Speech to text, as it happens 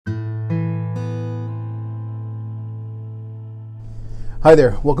Hi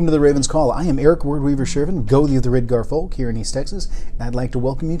there, welcome to the Raven's Call. I am Eric Wordweaver Shervin, Goathie of the Ridgar Folk here in East Texas, and I'd like to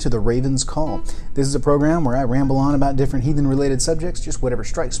welcome you to the Raven's Call. This is a program where I ramble on about different heathen-related subjects, just whatever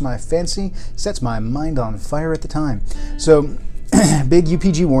strikes my fancy, sets my mind on fire at the time. So, big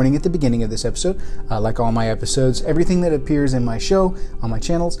UPG warning at the beginning of this episode. Like all my episodes, everything that appears in my show, on my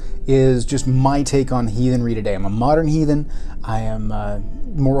channels, is just my take on heathenry today. I'm a modern heathen. I am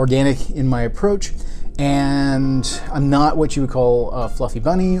more organic in my approach. And I'm not what you would call a fluffy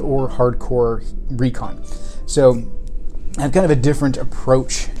bunny or hardcore recon. So I have kind of a different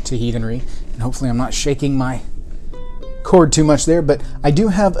approach to heathenry, and hopefully I'm not shaking my cord too much there, but I do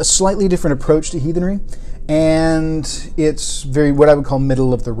have a slightly different approach to heathenry, and it's very what I would call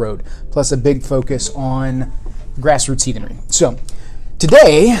middle of the road, plus a big focus on grassroots heathenry. So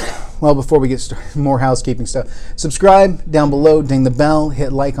today, well, before we get started, more housekeeping stuff. Subscribe down below, ding the bell,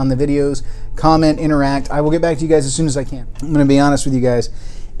 hit like on the videos, comment, interact. I will get back to you guys as soon as I can. I'm going to be honest with you guys.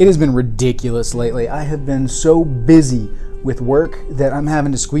 It has been ridiculous lately. I have been so busy with work that I'm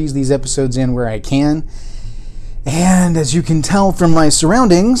having to squeeze these episodes in where I can. And as you can tell from my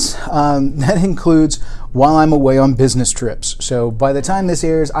surroundings, that includes while I'm away on business trips. So by the time this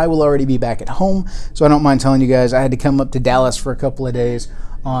airs, I will already be back at home. So I don't mind telling you guys, I had to come up to Dallas for a couple of days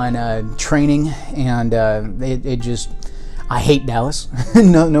on training, and I hate Dallas.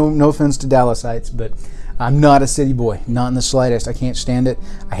 no offense to Dallasites, but I'm not a city boy, not in the slightest. I can't stand it.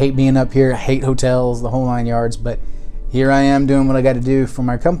 I hate being up here. I hate hotels, the whole 9 yards. But here I am doing what I got to do for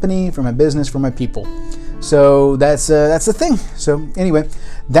my company, for my business, for my people. So that's the thing. So anyway,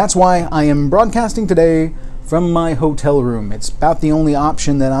 that's why I am broadcasting today from my hotel room. It's about the only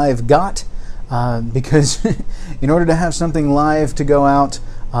option that I've got. Because in order to have something live to go out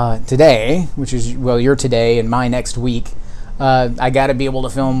today, which is, well, your today and my next week, I got to be able to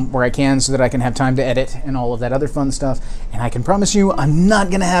film where I can so that I can have time to edit and all of that other fun stuff. And I can promise you I'm not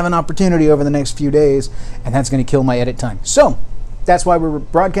going to have an opportunity over the next few days, and that's going to kill my edit time. So that's why we're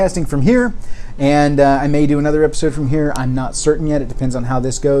broadcasting from here, and I may do another episode from here. I'm not certain yet. It depends on how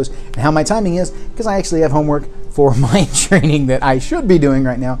this goes and how my timing is, because I actually have homework for my training that I should be doing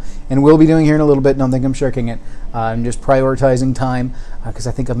right now and will be doing here in a little bit. Don't think I'm shirking it. I'm just prioritizing time because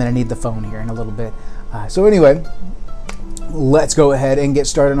I think I'm going to need the phone here in a little bit. So anyway, let's go ahead and get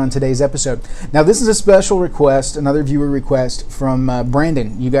started on today's episode. Now, this is a special request, another viewer request from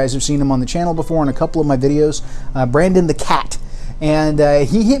Brandon. You guys have seen him on the channel before in a couple of my videos. Brandon the Cat. And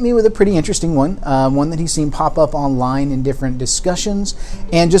he hit me with a pretty interesting one, one that he's seen pop up online in different discussions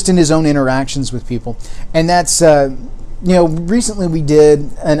and just in his own interactions with people. And that's, recently we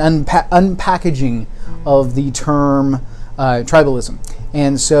did an unpackaging of the term tribalism.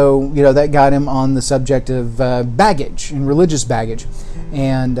 And so, that got him on the subject of baggage and religious baggage.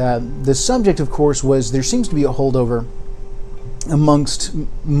 And the subject, of course, was there seems to be a holdover amongst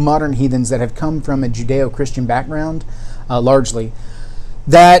modern heathens that have come from a Judeo-Christian background, largely,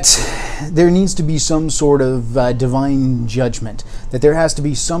 that there needs to be some sort of divine judgment, that there has to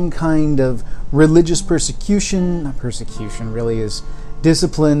be some kind of religious persecution. Not persecution, really is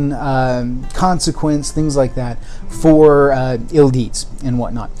discipline, consequence, things like that, for ill deeds and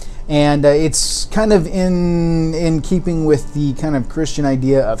whatnot. And it's kind of in keeping with the kind of Christian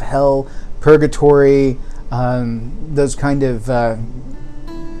idea of hell, purgatory, those kind of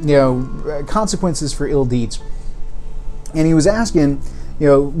consequences for ill deeds. And he was asking,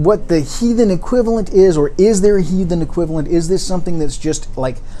 what the heathen equivalent is, or is there a heathen equivalent? Is this something that's just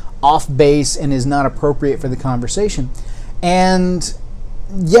like off base and is not appropriate for the conversation? And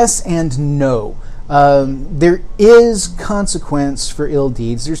yes and no. There is consequence for ill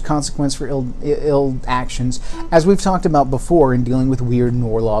deeds. There's consequence for ill actions, as we've talked about before in dealing with weird and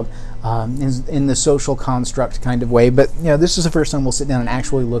warlog, in the social construct kind of way. But this is the first time we'll sit down and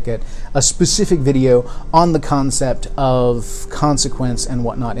actually look at a specific video on the concept of consequence and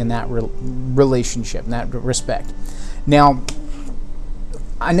whatnot in that relationship, in that respect. Now,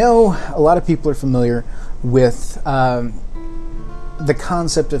 I know a lot of people are familiar with the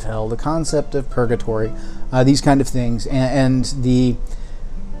concept of hell, the concept of purgatory, these kind of things, and the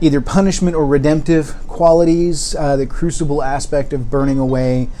either punishment or redemptive qualities, the crucible aspect of burning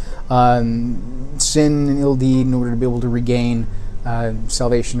away sin and ill deed in order to be able to regain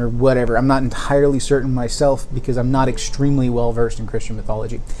salvation or whatever. I'm not entirely certain myself because I'm not extremely well versed in Christian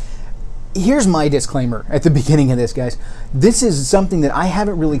mythology. Here's my disclaimer at the beginning of this, guys. This is something that I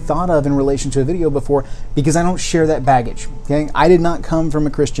haven't really thought of in relation to a video before because I don't share that baggage. Okay, I did not come from a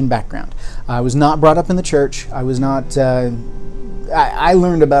Christian background. I was not brought up in the church. I was not. I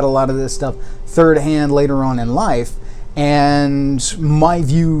learned about a lot of this stuff third hand later on in life, and my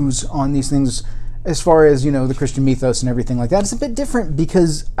views on these things as far as, the Christian mythos and everything like that, it's a bit different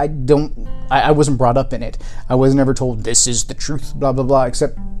because I wasn't brought up in it. I was never told this is the truth, blah, blah, blah,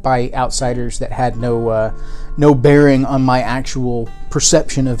 except by outsiders that had no bearing on my actual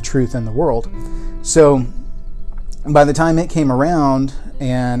perception of truth in the world. So by the time it came around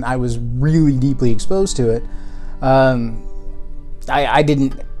and I was really deeply exposed to it, I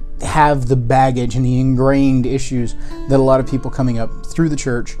didn't have the baggage and the ingrained issues that a lot of people coming up through the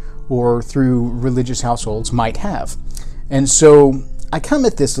church or through religious households might have. And so I come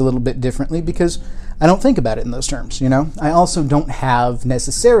at this a little bit differently because I don't think about it in those terms, I also don't have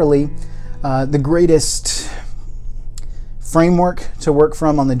necessarily the greatest framework to work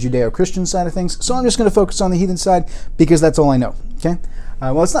from on the Judeo-Christian side of things, so I'm just going to focus on the heathen side because that's all I know, okay?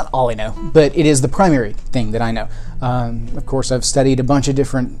 Well, it's not all I know, but it is the primary thing that I know. Of course, I've studied a bunch of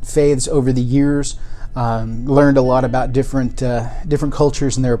different faiths over the years, learned a lot about different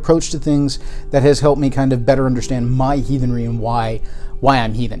cultures and their approach to things. That has helped me kind of better understand my heathenry and why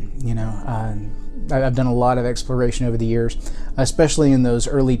I'm heathen. I've done a lot of exploration over the years, especially in those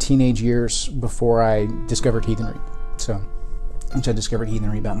early teenage years before I discovered heathenry. Which I discovered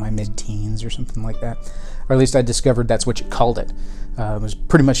heathenry about my mid-teens or something like that. Or at least I discovered that's what you called it. It was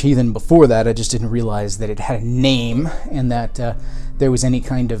pretty much heathen before that. I just didn't realize that it had a name and that there was any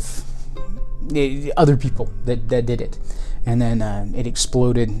kind of other people that did it. And then it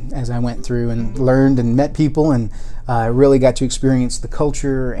exploded as I went through and learned and met people and really got to experience the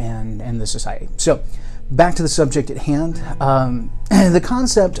culture and the society. So back to the subject at hand. The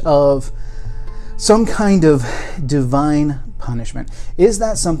concept of some kind of divine punishment. Is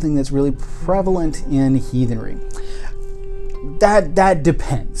that something that's really prevalent in heathenry? That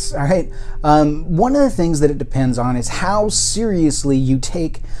depends, all right? One of the things that it depends on is how seriously you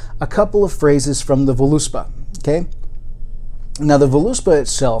take a couple of phrases from the Voluspa, okay? Now, the Voluspa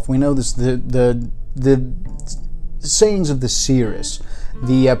itself, we know this, the sayings of the seeress,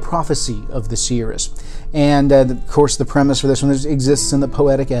 the prophecy of the seeress. And, of course, the premise for this one exists in the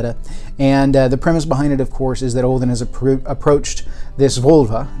Poetic Edda. And the premise behind it, of course, is that Odin has approached this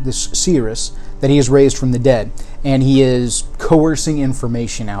Volva, this seeress, that he has raised from the dead. And he is coercing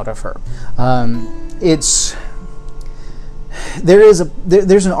information out of her.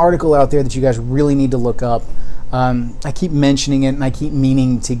 There's an article out there that you guys really need to look up. I keep mentioning it, and I keep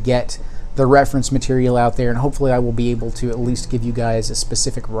meaning to get the reference material out there, and hopefully I will be able to at least give you guys a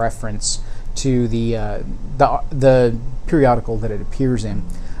specific reference to the periodical that it appears in.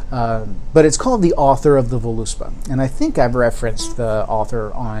 But it's called The Author of the Voluspa, and I think I've referenced the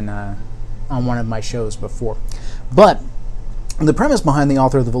author on one of my shows before. But the premise behind The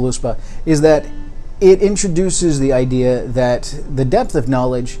Author of the Voluspa is that it introduces the idea that the depth of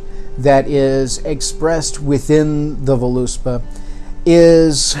knowledge that is expressed within the Voluspa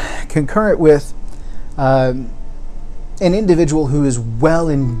is concurrent with an individual who is well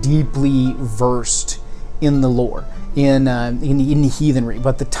and deeply versed in the lore, in heathenry.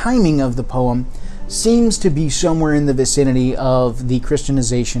 But the timing of the poem seems to be somewhere in the vicinity of the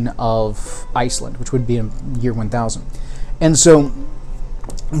Christianization of Iceland, which would be in year 1000. And so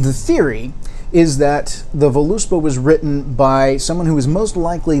the theory is that the Voluspa was written by someone who was most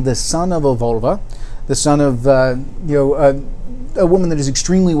likely the son of a Volva, the son of a woman that is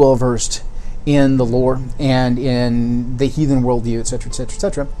extremely well versed in the lore and in the heathen worldview, etc., etc.,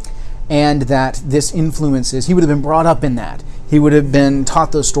 etc., and that this influences, he would have been brought up in that. He would have been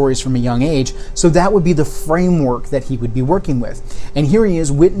taught those stories from a young age, so that would be the framework that he would be working with. And here he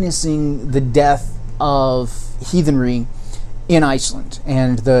is witnessing the death of heathenry in Iceland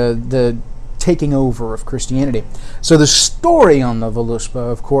and the taking over of Christianity. So the story on the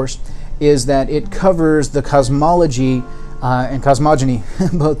Voluspa, of course, is that it covers the cosmology and cosmogony,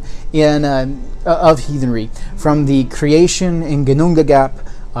 both of heathenry, from the creation in Ginnungagap,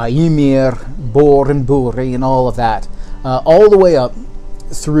 Ymir, Bor and Buri, and all of that, all the way up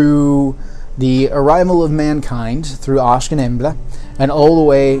through the arrival of mankind through Ashken Embla, and all the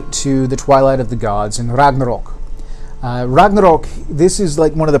way to the twilight of the gods in Ragnarok. Ragnarok, this is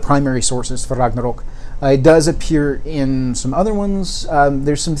like one of the primary sources for Ragnarok. It does appear in some other ones.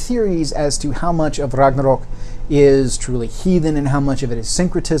 There's some theories as to how much of Ragnarok is truly heathen and how much of it is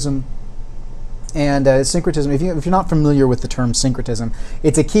syncretism. And syncretism, if you're not familiar with the term syncretism,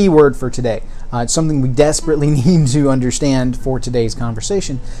 it's a key word for today. It's something we desperately need to understand for today's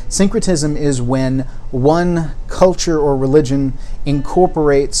conversation. Syncretism is when one culture or religion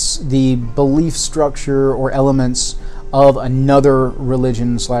incorporates the belief structure or elements of another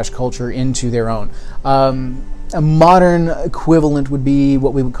religion / culture into their own. A modern equivalent would be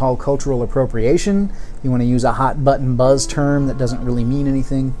what we would call cultural appropriation. You want to use a hot button buzz term that doesn't really mean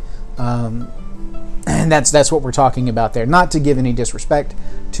anything. And that's what we're talking about there. Not to give any disrespect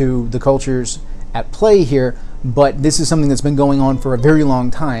to the cultures at play here, but this is something that's been going on for a very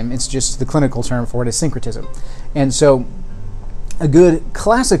long time. It's just the clinical term for it is syncretism. And so a good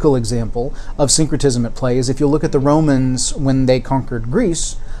classical example of syncretism at play is if you look at the Romans when they conquered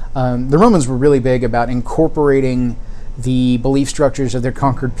Greece. The Romans were really big about incorporating the belief structures of their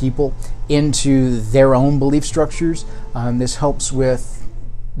conquered people into their own belief structures. This helps with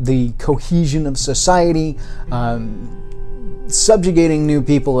the cohesion of society. Subjugating new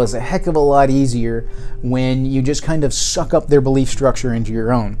people is a heck of a lot easier when you just kind of suck up their belief structure into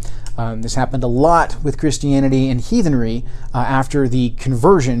your own. This happened a lot with Christianity and heathenry after the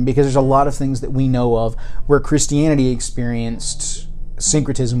conversion, because there's a lot of things that we know of where Christianity experienced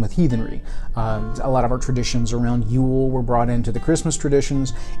syncretism with heathenry. A lot of our traditions around Yule were brought into the Christmas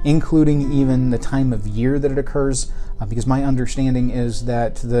traditions, including even the time of year that it occurs, because my understanding is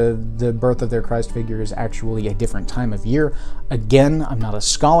that the birth of their Christ figure is actually a different time of year. Again, I'm not a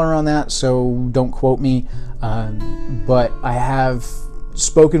scholar on that, so don't quote me, but I have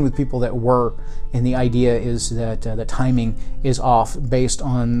spoken with people that were, and the idea is that the timing is off based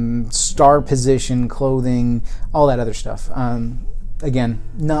on star position, clothing, all that other stuff. Again,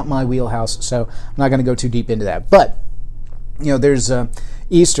 not my wheelhouse, so I'm not going to go too deep into that. But, there's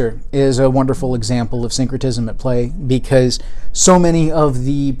Easter is a wonderful example of syncretism at play, because so many of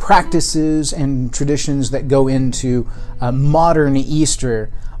the practices and traditions that go into modern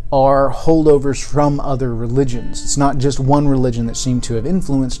Easter are holdovers from other religions. It's not just one religion that seemed to have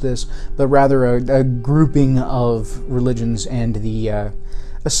influenced this, but rather a grouping of religions and the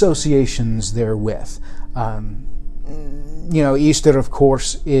associations therewith. Easter, of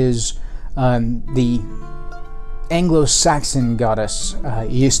course, is the Anglo-Saxon goddess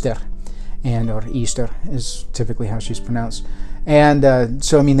Easter, or Easter is typically how she's pronounced. And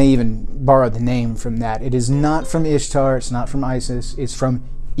so, they even borrowed the name from that. It is not from Ishtar, it's not from Isis, it's from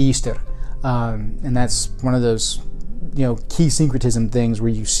Easter. And that's one of those, key syncretism things where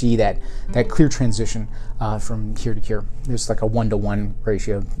you see that clear transition from here to here. There's like a 1-to-1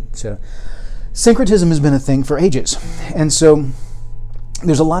 ratio. So syncretism has been a thing for ages. And so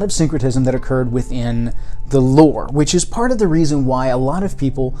there's a lot of syncretism that occurred within the lore, which is part of the reason why a lot of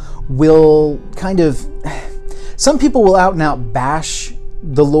people will some people will out and out bash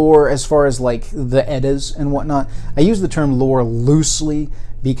the lore as far as like the Eddas and whatnot. I use the term lore loosely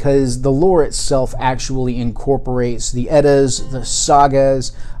because the lore itself actually incorporates the Eddas, the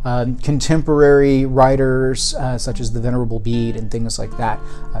sagas, contemporary writers such as the Venerable Bede and things like that.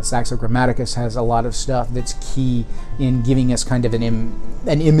 Saxo Grammaticus has a lot of stuff that's key in giving us kind of an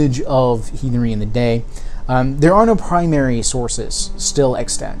image of heathenry in the day. There are no primary sources still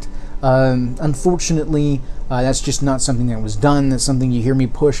extant. Unfortunately, that's just not something that was done. That's something you hear me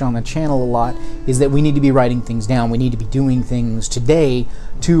push on the channel a lot, is that we need to be writing things down. We need to be doing things today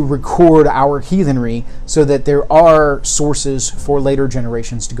to record our heathenry so that there are sources for later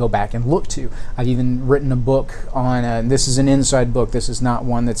generations to go back and look to. I've even written a book on, this is an inside book, this is not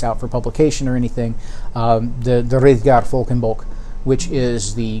one that's out for publication or anything, the Ridgar Folkenbok, which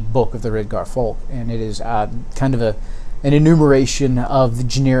is the book of the Ridgar folk, and it is kind of an enumeration of the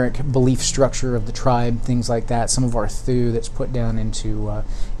generic belief structure of the tribe, things like that, some of our thew that's put down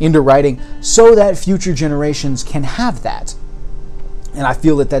into writing so that future generations can have that. And I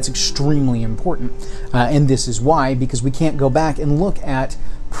feel that that's extremely important. And this is why, because we can't go back and look at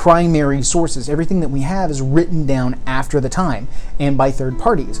primary sources. Everything that we have is written down after the time and by third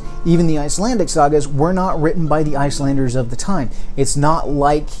parties. Even the Icelandic sagas were not written by the Icelanders of the time. It's not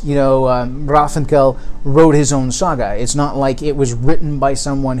like, Hrafnkel wrote his own saga. It's not like it was written by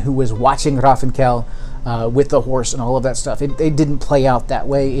someone who was watching Hrafnkel with the horse and all of that stuff. It didn't play out that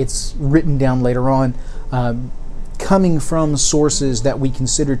way. It's written down later on, coming from sources that we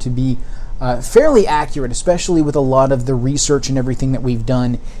consider to be fairly accurate, especially with a lot of the research and everything that we've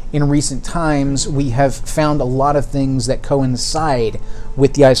done in recent times. We have found a lot of things that coincide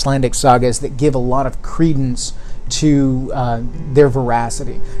with the Icelandic sagas that give a lot of credence to their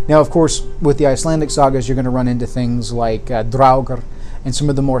veracity. Now, of course, with the Icelandic sagas, you're going to run into things like Draugr and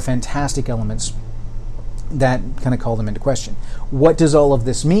some of the more fantastic elements that kind of call them into question. What does all of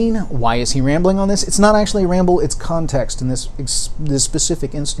this mean? Why is he rambling on this? It's not actually a ramble, it's context in this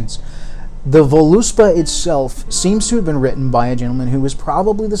specific instance. The Voluspa itself seems to have been written by a gentleman who was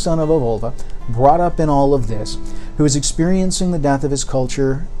probably the son of Ovolva, brought up in all of this, who was experiencing the death of his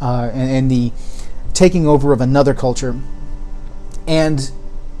culture and the taking over of another culture. And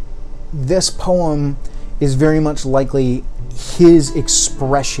this poem is very much likely his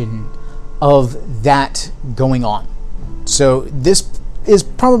expression of that going on. So this is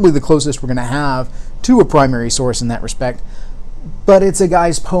probably the closest we're going to have to a primary source in that respect, but it's a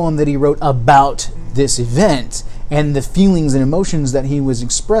guy's poem that he wrote about this event and the feelings and emotions that he was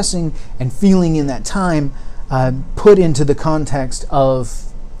expressing and feeling in that time, put into the context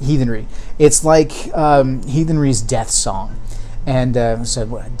of heathenry. It's like heathenry's death song. And so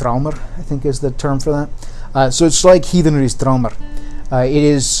draumer, I think is the term for that. So it's like heathenry's draumer.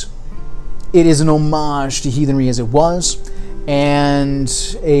 It is an homage to heathenry as it was, and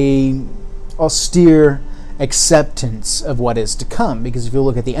a austere acceptance of what is to come. Because if you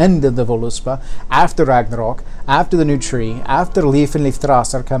look at the end of the Voluspa, after Ragnarok, after the new tree, after Leif and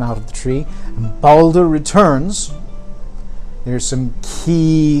Leiftrasar come out of the tree, and Baldur returns, there's some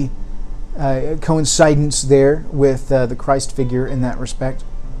key coincidence there with the Christ figure in that respect.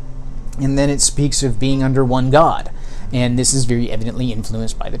 And then it speaks of being under one God. And this is very evidently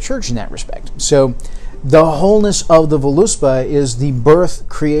influenced by the church in that respect. So the wholeness of the Voluspa is the birth,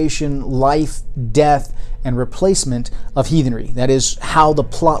 creation, life, death, and replacement of heathenry. That is how the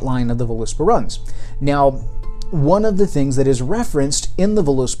plot line of the Voluspa runs. Now, one of the things that is referenced in the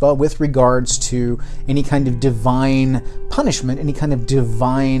Voluspa with regards to any kind of divine punishment, any kind of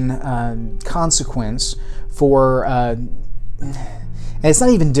divine consequence for... and it's not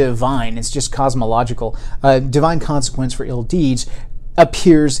even divine, it's just cosmological. Divine consequence for ill deeds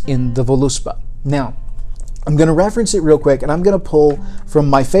appears in the Voluspa. Now, I'm going to reference it real quick, and I'm going to pull from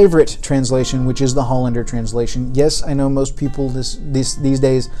my favorite translation, which is the Hollander translation. Yes, I know most people these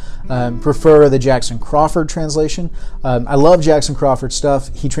days prefer the Jackson Crawford translation. I love Jackson Crawford stuff.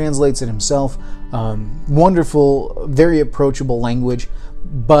 He translates it himself. Wonderful, very approachable language,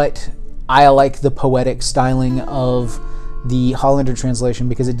 but I like the poetic styling of the Hollander translation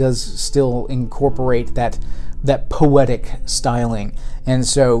because it does still incorporate that poetic styling. And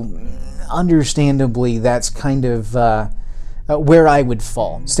so understandably, that's kind of where I would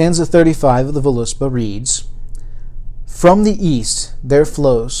fall. Stanza 35 of the Voluspa reads, "From the east there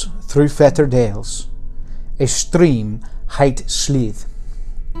flows through Fetterdales a stream hight Slith,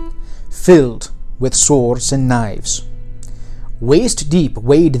 filled with swords and knives. Waist deep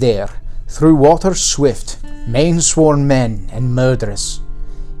wade there, through water swift, main-sworn men and murderers,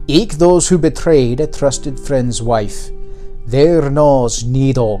 eke those who betrayed a trusted friend's wife. There gnaws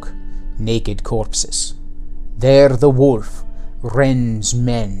Nidog naked corpses. There the wolf rends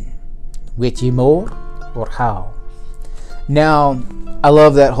men. Wit ye more, or how?" Now, I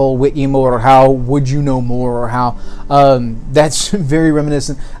love that whole "wit ye more," or "how would you know more," or "how." That's very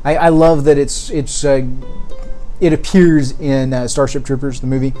reminiscent. I love that it appears in Starship Troopers, the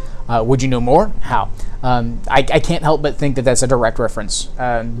movie. Would you know more? How? I can't help but think that that's a direct reference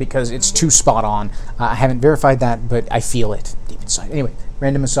because it's too spot on. I haven't verified that, but I feel it deep inside. Anyway,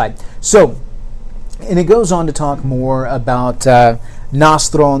 random aside. So, and it goes on to talk more about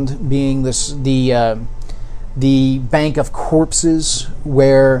Nastrond being the bank of corpses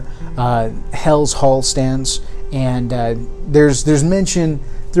where Hell's Hall stands, and there's mention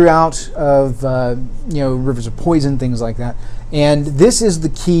throughout of rivers of poison, things like that. And this is the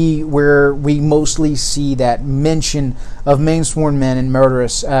key where we mostly see that mention of main-sworn men and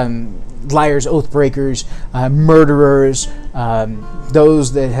murderous, liars, oath breakers, murderers,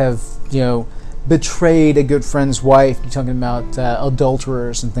 those that have betrayed a good friend's wife. You're talking about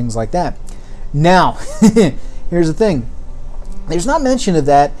adulterers and things like that. Now, here's the thing. There's not mention of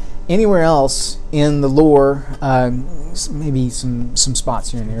that anywhere else in the lore. Maybe some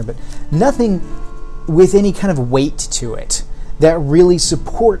spots here and there, but nothing with any kind of weight to it that really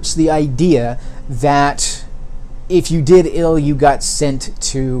supports the idea that if you did ill, you got sent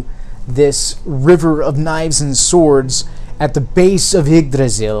to this river of knives and swords at the base of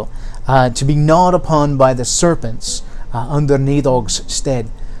Yggdrasil to be gnawed upon by the serpents under Nidog's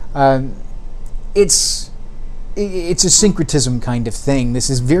stead. It's a syncretism kind of thing. This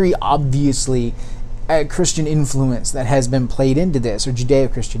is very obviously a Christian influence that has been played into this, or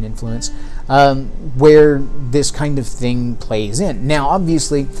Judeo-Christian influence, where this kind of thing plays in. Now,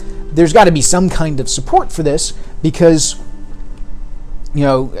 obviously, there's got to be some kind of support for this because,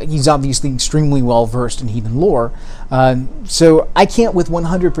 he's obviously extremely well versed in heathen lore. So I can't with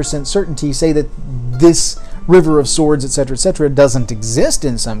 100% certainty say that this river of swords, etc., doesn't exist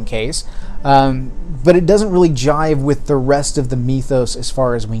in some case. But it doesn't really jive with the rest of the mythos as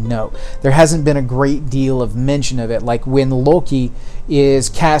far as we know. There hasn't been a great deal of mention of it, like when Loki is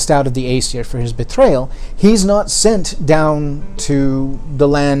cast out of the Aesir for his betrayal, he's not sent down to the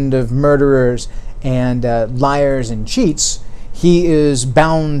land of murderers and liars and cheats. He is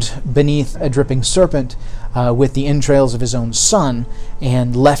bound beneath a dripping serpent with the entrails of his own son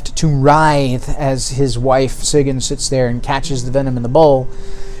and left to writhe as his wife Sigyn sits there and catches the venom in the bowl.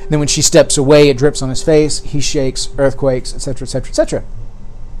 Then when she steps away, it drips on his face. He shakes, earthquakes, etc., etc., etc.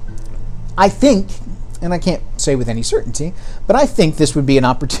 I think, and I can't say with any certainty, but I think this would be an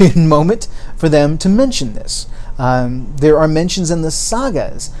opportune moment for them to mention this. There are mentions in the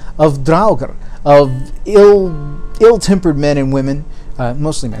sagas of Draugr, of ill-tempered men and women,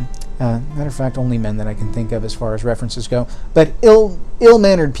 mostly men. Matter of fact, only men that I can think of as far as references go, but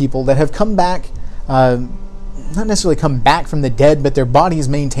ill-mannered people that have come back, not necessarily come back from the dead, but their bodies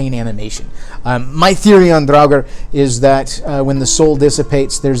maintain animation. My theory on Draugr is that when the soul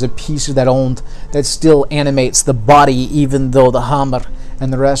dissipates, there's a piece of that Ond that still animates the body, even though the hamr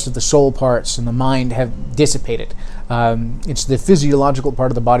and the rest of the soul parts and the mind have dissipated. It's the physiological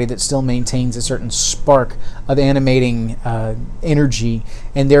part of the body that still maintains a certain spark of animating energy,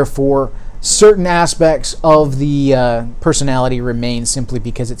 and therefore certain aspects of the personality remain simply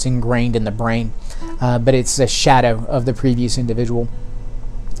because it's ingrained in the brain, but it's a shadow of the previous individual,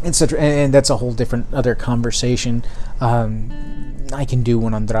 etc. And that's a whole different other conversation. I can do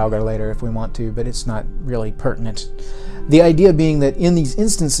one on Draugr later if we want to, but it's not really pertinent. The idea being that in these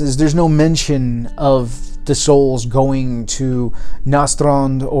instances, there's no mention of the souls going to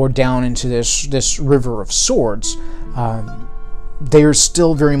Nastrand or down into this river of swords. They are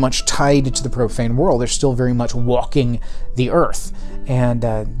still very much tied to the profane world. They're still very much walking the earth, and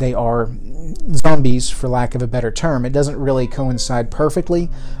they are zombies, for lack of a better term. It doesn't really coincide perfectly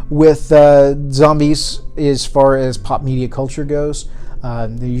with zombies as far as pop media culture goes.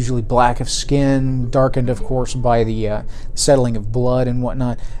 They're usually black of skin, darkened, of course, by the settling of blood and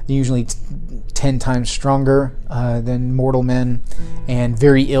whatnot. They're usually 10 times stronger than mortal men, and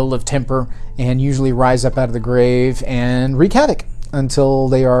very ill of temper, and usually rise up out of the grave and wreak havoc until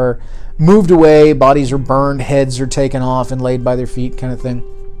they are moved away, bodies are burned, heads are taken off and laid by their feet, kind of thing.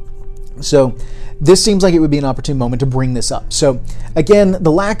 So this seems like it would be an opportune moment to bring this up. So again,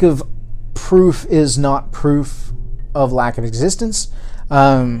 the lack of proof is not proof of lack of existence.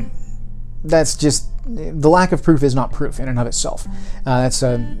 That's just, the lack of proof is not proof in and of itself. That's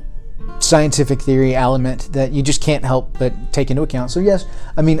a scientific theory element that you just can't help but take into account. So yes,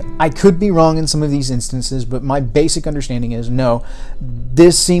 I mean, I could be wrong in some of these instances, but my basic understanding is no,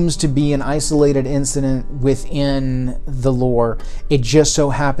 this seems to be an isolated incident within the lore. It just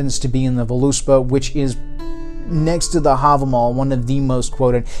so happens to be in the Voluspa, which is next to the Havamal, one of the most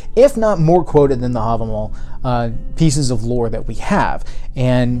quoted, if not more quoted than the Havamal, pieces of lore that we have.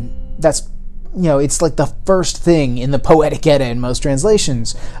 And that's, you know, it's like the first thing in the Poetic Edda in most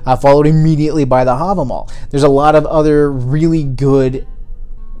translations, followed immediately by the Havamal. There's a lot of other really good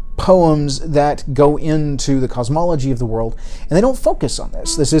poems that go into the cosmology of the world, and they don't focus on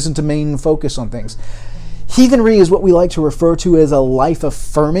this. This isn't a main focus on things. Heathenry is what we like to refer to as a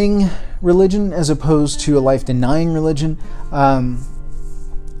life-affirming religion as opposed to a life-denying religion. A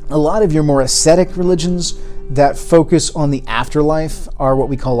lot of your more ascetic religions that focus on the afterlife are what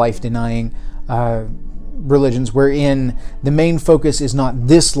we call life-denying religions, wherein the main focus is not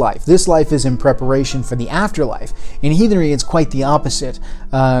this life. This life is in preparation for the afterlife. In heathenry, it's quite the opposite.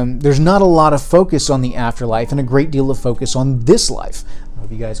 There's not a lot of focus on the afterlife and a great deal of focus on this life. I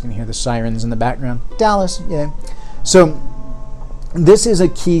hope you guys can hear the sirens in the background. Dallas, yeah. So this is a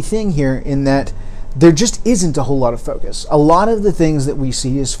key thing here in that there just isn't a whole lot of focus. A lot of the things that we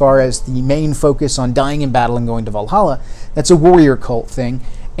see as far as the main focus on dying in battle and going to Valhalla, that's a warrior cult thing.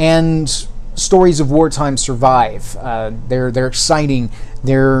 And stories of wartime survive. They're exciting.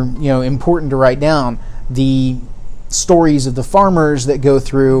 They're, you know, important to write down. The stories of the farmers that go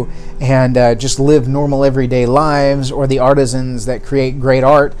through and just live normal everyday lives, or the artisans that create great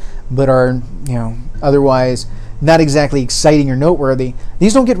art but are, you know, otherwise not exactly exciting or noteworthy.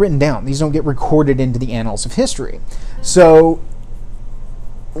 These don't get written down. These don't get recorded into the annals of history. So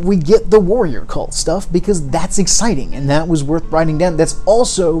we get the warrior cult stuff because that's exciting and that was worth writing down. That's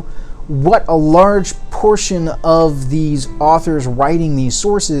also what a large portion of these authors writing these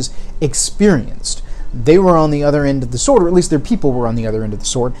sources experienced. They were on the other end of the sword, or at least their people were on the other end of the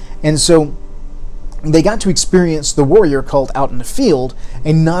sword, and so they got to experience the warrior cult out in the field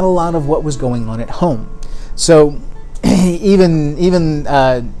and not a lot of what was going on at home. So even Ibn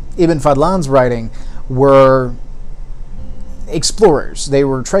Fadlan's writing were explorers. They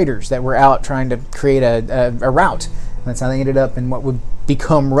were traders that were out trying to create a route. That's how they ended up in what would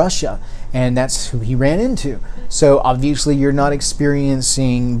become Russia, and that's who he ran into. So obviously you're not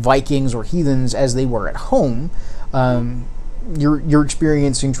experiencing Vikings or heathens as they were at home. You're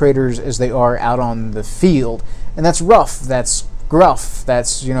experiencing traders as they are out on the field, and that's rough, that's gruff,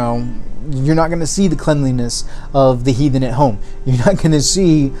 that's, you know, you're not going to see the cleanliness of the heathen at home. You're not going to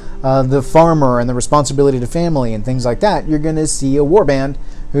see the farmer and the responsibility to family and things like that. You're going to see a warband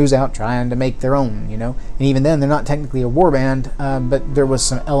who's out trying to make their own, you know. And even then, they're not technically a war band, but there was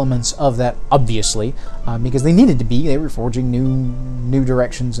some elements of that, obviously, because they needed to be. They were forging new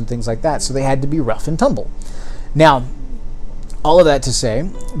directions and things like that, so they had to be rough and tumble. Now, all of that to say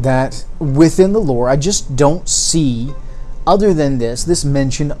that within the lore, I just don't see, other than this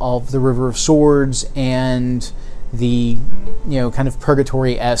mention of the River of Swords and the, you know, kind of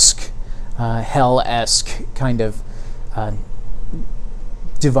Purgatory-esque, hell-esque kind of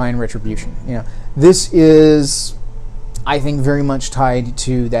divine retribution. You know, this is, I think, very much tied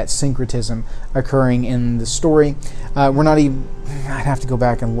to that syncretism occurring in the story. We're not even, I'd have to go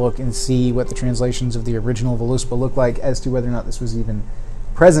back and look and see what the translations of the original Voluspa look like as to whether or not this was even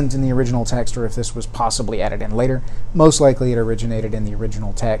present in the original text or if this was possibly added in later. Most likely it originated in the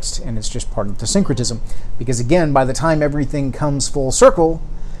original text and it's just part of the syncretism. Because again, by the time everything comes full circle,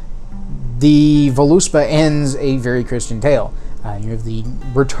 the Voluspa ends a very Christian tale. You have the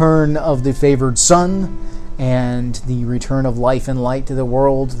return of the favored son and the return of life and light to the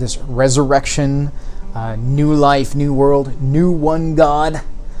world, this resurrection, new life, new world, new one God.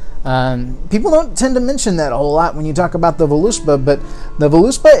 People don't tend to mention that a whole lot when you talk about the Voluspa, but the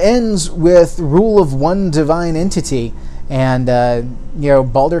Voluspa ends with rule of one divine entity, and you know,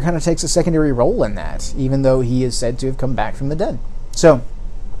 Baldur kind of takes a secondary role in that, even though he is said to have come back from the dead. So,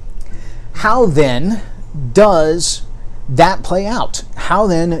 how then does that play out? How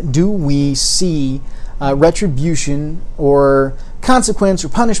then do we see retribution or consequence or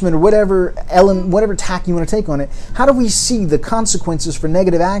punishment or whatever element, whatever tack you want to take on it? How do we see the consequences for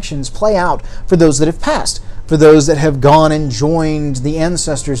negative actions play out for those that have passed, for those that have gone and joined the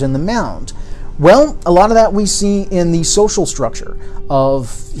ancestors in the mound? Well, a lot of that we see in the social structure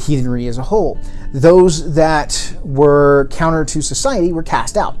of heathenry as a whole. Those that were counter to society were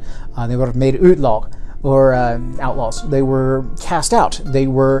cast out. They were made utlog, or outlaws. They were cast out. They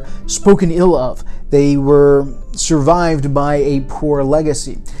were spoken ill of. They were survived by a poor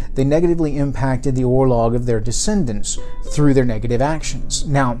legacy. They negatively impacted the orlog of their descendants through their negative actions.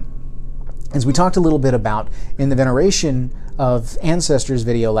 Now, as we talked a little bit about in the Veneration of Ancestors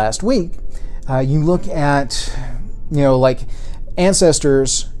video last week, you look at, you know, like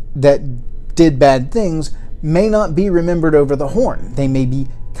ancestors that did bad things may not be remembered over the horn. They may be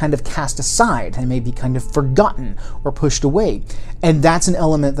kind of cast aside. They may be kind of forgotten or pushed away. And that's an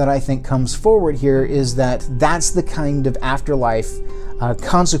element that I think comes forward here, is that that's the kind of afterlife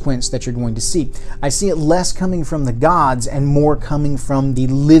consequence that you're going to see. I see it less coming from the gods and more coming from the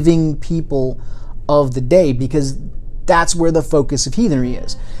living people of the day, because that's where the focus of heathenry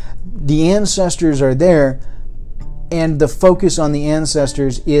is. The ancestors are there, and the focus on the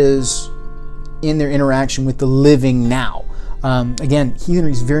ancestors is in their interaction with the living now. Again,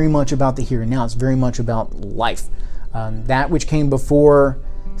 heathenry is very much about the here and now. It's very much about life. That which came before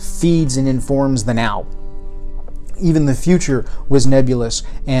feeds and informs the now. Even the future was nebulous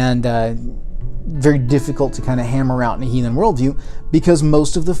and very difficult to kind of hammer out in a heathen worldview, because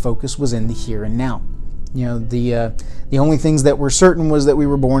most of the focus was in the here and now. You know, the only things that were certain was that we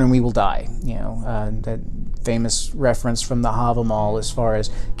were born and we will die. You know, that famous reference from the Havamal as far as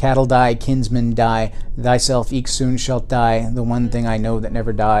cattle die, kinsmen die, thyself eke soon shalt die. The one thing I know that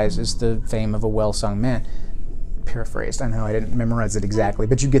never dies is the fame of a well-sung man. Paraphrased. I know I didn't memorize it exactly,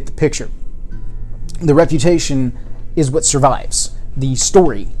 but you get the picture. The reputation is what survives. The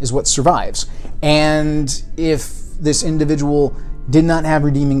story is what survives. And if this individual did not have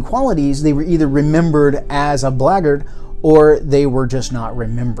redeeming qualities, they were either remembered as a blackguard or they were just not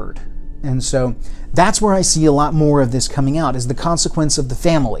remembered. And so that's where I see a lot more of this coming out, is the consequence of the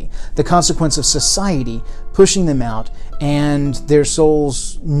family, the consequence of society pushing them out, and their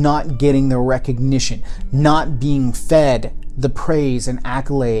souls not getting the recognition, not being fed the praise and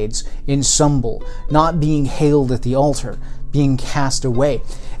accolades in Sumbul, not being hailed at the altar, being cast away.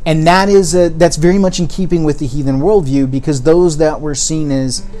 And that is that's very much in keeping with the heathen worldview, because those that were seen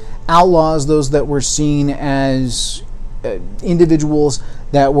as outlaws, those that were seen as individuals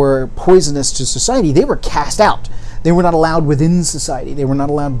that were poisonous to society, they were cast out. They were not allowed within society. They were not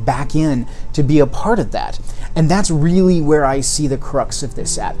allowed back in to be a part of that. And that's really where I see the crux of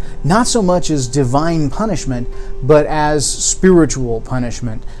this at. Not so much as divine punishment, but as spiritual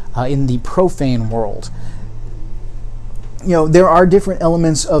punishment in the profane world. You know, there are different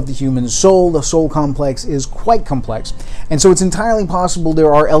elements of the human soul. The soul complex is quite complex. And so it's entirely possible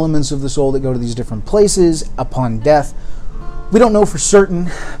there are elements of the soul that go to these different places upon death. We don't know for certain,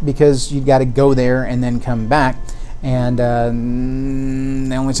 because you've got to go there and then come back. And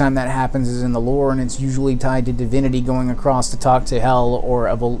the only time that happens is in the lore, and it's usually tied to divinity going across to talk to hell or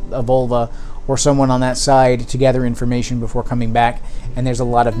a vulva or someone on that side to gather information before coming back. And there's a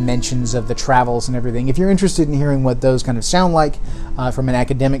lot of mentions of the travels and everything. If you're interested in hearing what those kind of sound like from an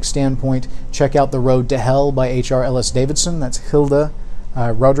academic standpoint, check out The Road to Hell by H.R. Ellis Davidson. That's Hilda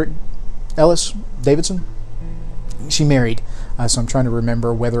Roderick Ellis Davidson. She married, so I'm trying to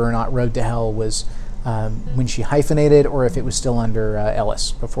remember whether or not Road to Hell was when she hyphenated or if it was still under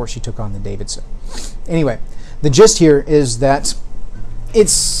Ellis before she took on the Davidson. Anyway, the gist here is that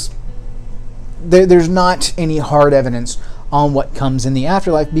there's not any hard evidence on what comes in the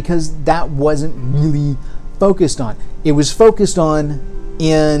afterlife because that wasn't really focused on. It was focused on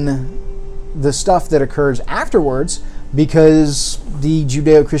in the stuff that occurs afterwards because the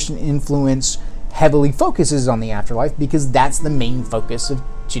Judeo-Christian influence heavily focuses on the afterlife because that's the main focus of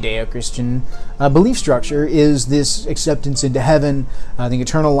Judeo-Christian belief structure, is this acceptance into heaven, the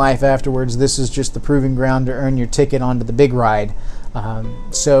eternal life afterwards. This is just the proving ground to earn your ticket onto the big ride.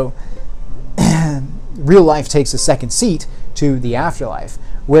 So real life takes a second seat to the afterlife,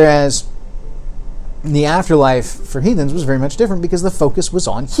 whereas the afterlife for heathens was very much different because the focus was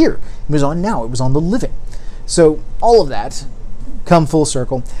on here. It was on now. It was on the living. So all of that come full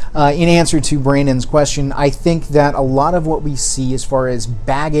circle. In answer to Brandon's question, I think that a lot of what we see as far as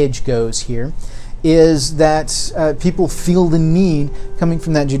baggage goes here is that people feel the need, coming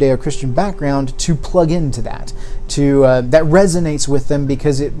from that Judeo-Christian background, to plug into that. That resonates with them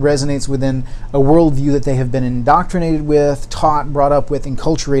because it resonates within a worldview that they have been indoctrinated with, taught, brought up with,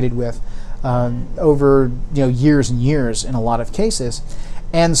 enculturated with over years and years in a lot of cases.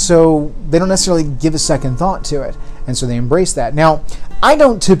 And so they don't necessarily give a second thought to it. And so they embrace that. Now, I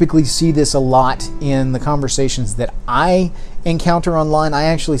don't typically see this a lot in the conversations that I encounter online. I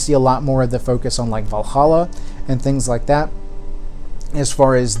actually see a lot more of the focus on like Valhalla and things like that, as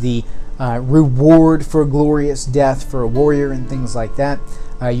far as the reward for a glorious death for a warrior and things like that.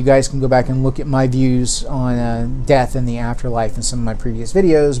 You guys can go back and look at my views on death and the afterlife in some of my previous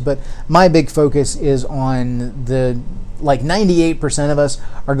videos, but my big focus is on the 98% of us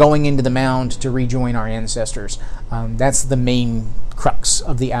are going into the mound to rejoin our ancestors. That's the main crux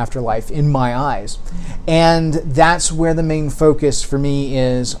of the afterlife in my eyes. And that's where the main focus for me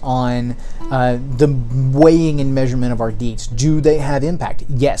is on the weighing and measurement of our deeds. Do they have impact?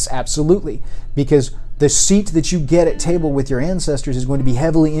 Yes, absolutely. Because the seat that you get at table with your ancestors is going to be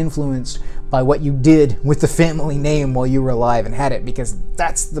heavily influenced by what you did with the family name while you were alive and had it, because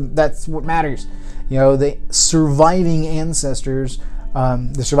that's what matters. The surviving ancestors,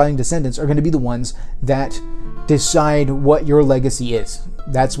 the surviving descendants, are going to be the ones that decide what your legacy is.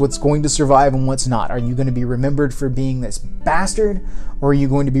 That's what's going to survive and what's not. Are you going to be remembered for being this bastard, or are you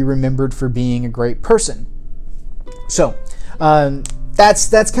going to be remembered for being a great person? So,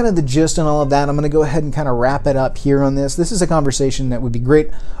 that's kind of the gist on all of that. I'm going to go ahead and kind of wrap it up here on this. This is a conversation that would be great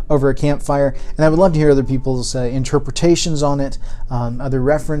over a campfire, and I would love to hear other people's interpretations on it, other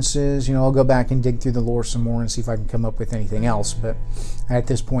references. I'll go back and dig through the lore some more and see if I can come up with anything else. But at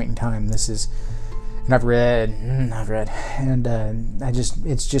this point in time, this is, and I've read, and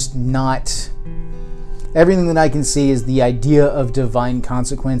it's just not. Everything that I can see is the idea of divine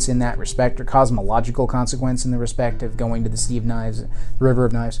consequence in that respect, or cosmological consequence in the respect of going to the Sea of Knives, the River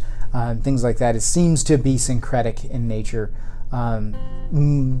of Knives, things like that. It seems to be syncretic in nature,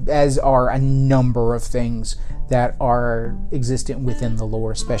 as are a number of things that are existent within the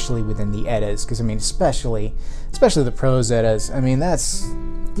lore, especially within the Eddas. Because especially the Prose Eddas.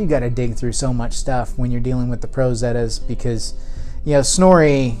 You got to dig through so much stuff when you're dealing with the Prose Eddas, because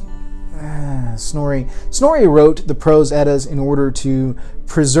Snorri wrote the Prose Eddas in order to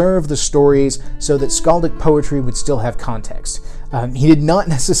preserve the stories so that skaldic poetry would still have context. He did not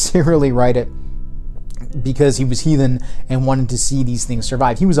necessarily write it because he was heathen and wanted to see these things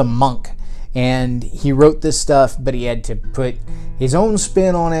survive. He was a monk, and he wrote this stuff, but he had to put his own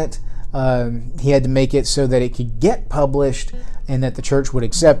spin on it. He had to make it so that it could get published and that the church would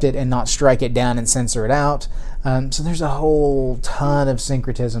accept it and not strike it down and censor it out. So there's a whole ton of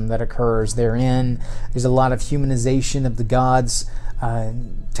syncretism that occurs therein. There's a lot of humanization of the gods,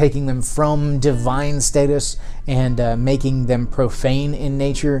 taking them from divine status and making them profane in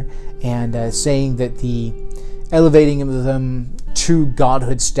nature, and saying that the elevating of them to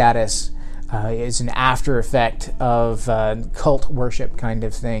godhood status is an after effect of cult worship kind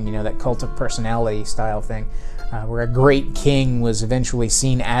of thing, that cult of personality style thing, where a great king was eventually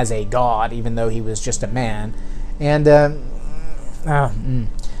seen as a god, even though he was just a man. And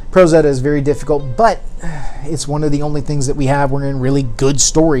Prose Edda is very difficult, but it's one of the only things that we have wherein really good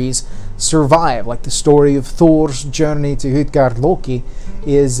stories survive. Like the story of Thor's journey to Utgard Loki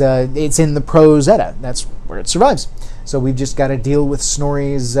is it's in the Prose Edda. That's where it survives. So we've just got to deal with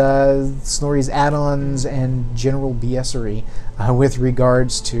Snorri's add-ons and general BSery with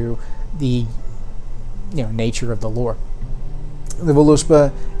regards to the nature of the lore. The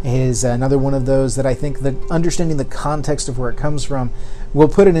Voluspa is another one of those that I think that understanding the context of where it comes from will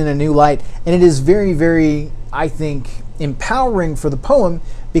put it in a new light. And it is very, very, I think, empowering for the poem,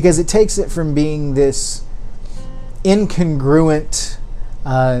 because it takes it from being this incongruent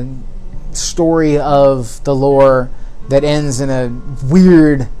story of the lore that ends in a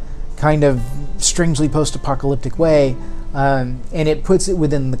weird, kind of strangely post-apocalyptic way, and it puts it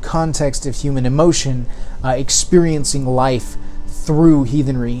within the context of human emotion, experiencing life through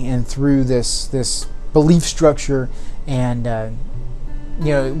heathenry and through this belief structure, and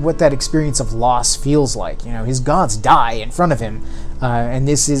what that experience of loss feels like. His gods die in front of him, and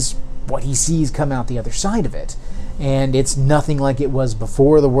this is what he sees come out the other side of it. And it's nothing like it was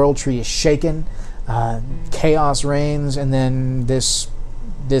before. The world tree is shaken, chaos reigns, and then this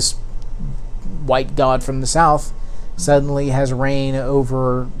white god from the south suddenly has reign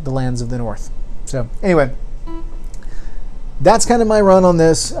over the lands of the north. So anyway, that's kind of my run on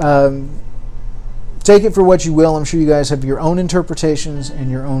this. Take it for what you will. I'm sure you guys have your own interpretations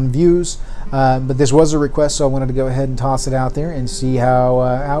and your own views, but this was a request, so I wanted to go ahead and toss it out there and see how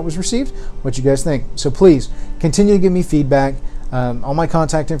it was received, what you guys think. So please continue to give me feedback. All my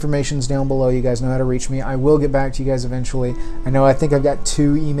contact information is down below. You guys know how to reach me. I will get back to you guys eventually. I think I've got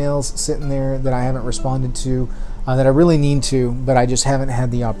 2 emails sitting there that I haven't responded to, that I really need to, but I just haven't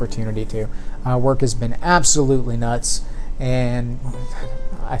had the opportunity to. Work has been absolutely nuts, and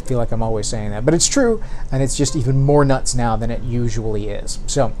I feel like I'm always saying that, but it's true, and it's just even more nuts now than it usually is.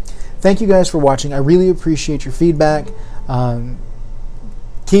 So thank you guys for watching. I really appreciate your feedback.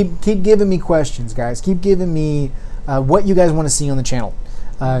 Keep giving me questions, guys. Keep giving me what you guys want to see on the channel.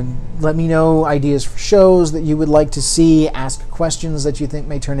 Let me know ideas for shows that you would like to see. Ask questions that you think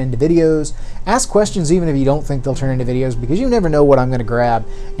may turn into videos. Ask questions even if you don't think they'll turn into videos, because you never know what I'm going to grab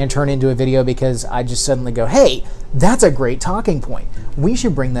and turn into a video because I just suddenly go, hey, that's a great talking point. We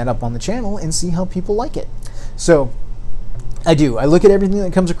should bring that up on the channel and see how people like it. So I do. I look at everything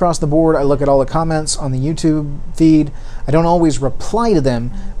that comes across the board. I look at all the comments on the YouTube feed. I don't always reply to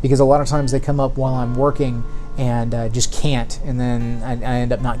them because a lot of times they come up while I'm working and just can't, and then I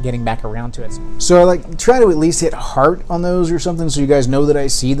end up not getting back around to it. So I try to at least hit heart on those or something, so you guys know that I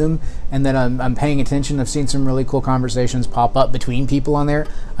see them and that I'm paying attention. I've seen some really cool conversations pop up between people on there.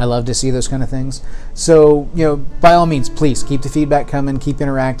 I love to see those kind of things. So by all means, please keep the feedback coming, keep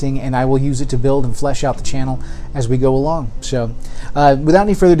interacting, and I will use it to build and flesh out the channel as we go along. So without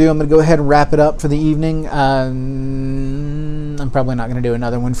any further ado, I'm going to go ahead and wrap it up for the evening. I'm probably not going to do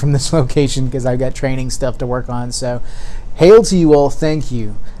another one from this location because I've got training stuff to work on. So hail to you all. Thank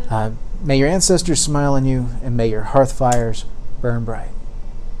you. May your ancestors smile on you, and may your hearth fires burn bright.